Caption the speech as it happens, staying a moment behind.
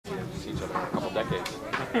each other for a couple decades.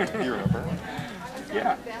 You remember?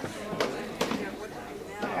 Yeah.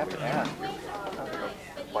 I have to ask.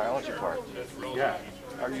 Biology part. Yeah.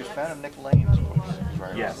 Are you a fan of Nick Lane's books?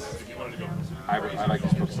 Right? Yes. I like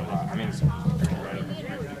his books a lot. I mean,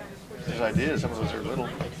 His ideas, some of those are a little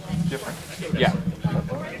different. yeah.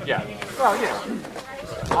 Yeah. Well, you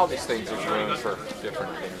know, all these things are room for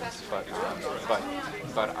different opinions,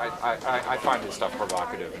 but I find his stuff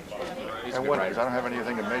provocative. He's I a good wonder, writer. because I don't have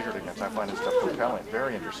anything to measure it against. I find his stuff compelling,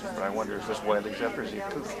 very interesting. But I wonder, is this widely accepted or is he a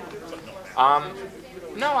kook?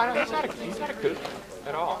 No, I don't. He's not a kook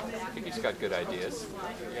at all. I think he's got good ideas.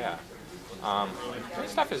 Yeah.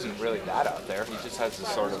 His stuff isn't really that out there. He just has this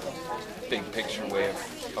sort of big picture way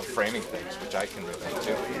of framing things, which I can relate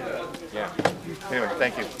to. Yeah. Anyway,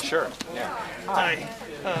 thank you. Sure. Yeah. Hi,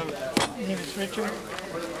 my name is Richard.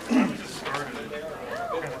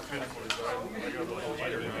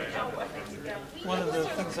 One of the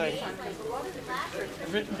things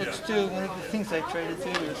I've written books too, one of the things I try to do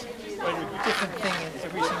is write a different thing in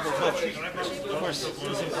every single book. Of course,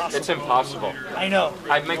 it's impossible. It's impossible. I know.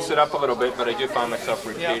 I mix it up a little bit, but I do find myself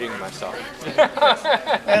repeating myself.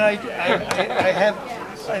 And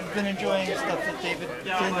I've been enjoying stuff that David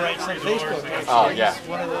Flynn writes on Facebook. Actually. Oh, yeah. He's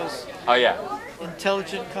one of those Oh, yeah.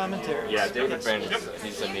 intelligent commentaries. Yeah, David Brin,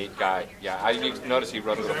 he's a neat guy. Yeah, I noticed he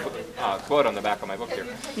wrote a little quote on the back of my book here,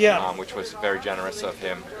 which was very generous of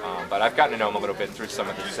him. But I've gotten to know him a little bit through some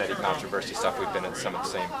of the SETI controversy stuff. We've been at some of the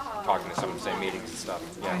same, talking to some of the same meetings and stuff.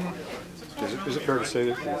 Yeah. Is it fair to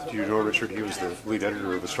say that, you know Richard, he was the lead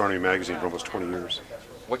editor of Astronomy magazine for almost 20 years?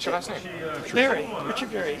 What's your last name? Richard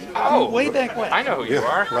Berry. Oh, way back when. I know who you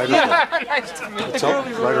are. Writer, Nice to meet you.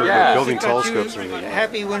 writer Yeah. of Building Got Telescopes. you And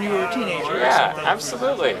happy when you were a teenager. Yeah,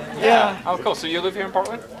 absolutely. Yeah. Oh, cool. So you live here in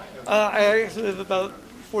Portland? I actually live about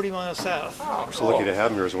 40 miles south. Oh, we're so lucky to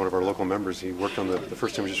have him here as one of our local members. He worked on the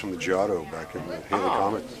first images from the Giotto back in the Halley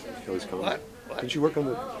Comet. Halley's Comet. What? Didn't you work on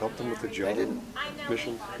help them with the Giotto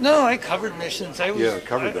mission? No, I covered missions. I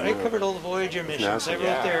covered them, I covered all the Voyager missions.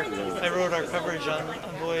 NASA. I wrote our coverage on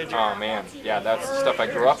Voyager. Oh, man. Yeah, that's the stuff I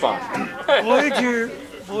grew up on.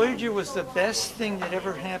 Voyager was the best thing that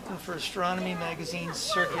ever happened for Astronomy magazine's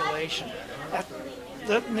circulation.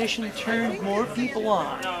 That mission turned more people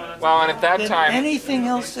on Well, and at that than time, anything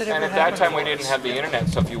else that ever and at happened. that time we didn't have the internet,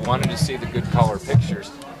 so if you wanted to see the good color pictures,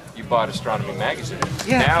 you bought Astronomy magazine.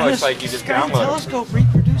 Now it's like you just Sky download them. Telescope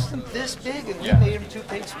reproduced them this big, and we made them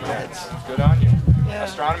 2-page spreads. Good on you. Yeah.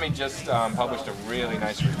 Astronomy just published a really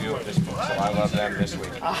nice review of this book, so I love them this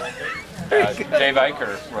week. Dave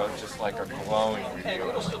Eicher wrote just like a glowing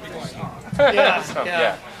review. Yeah, So,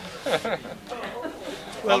 yeah.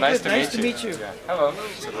 Well, nice good. to meet you. Yeah. Hello.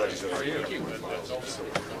 How are you?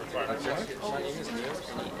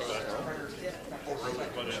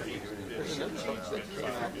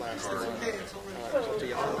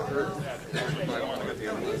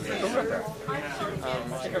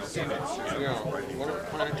 One of the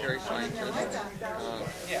planetary scientists.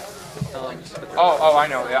 Oh, I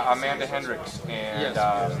know. Yeah, Amanda Hendricks and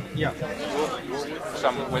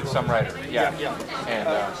some writer. Yeah. And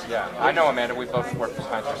yeah, I know Amanda. We both work for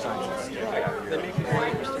planetary scientists. Yeah. They make it more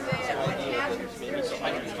interesting. This idea that maybe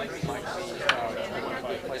science might be a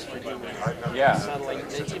good place for human satellite,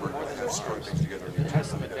 makes it more than just it has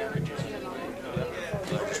some advantages.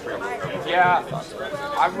 Yeah,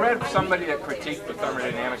 I've read somebody that critiqued the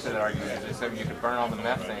thermodynamics of that argument. They said you could burn all the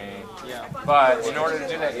methane, but in order to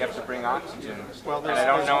do that, you have to bring oxygen. Well, and I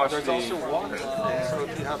don't know if there's also water. So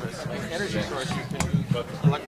if you have an energy source, you can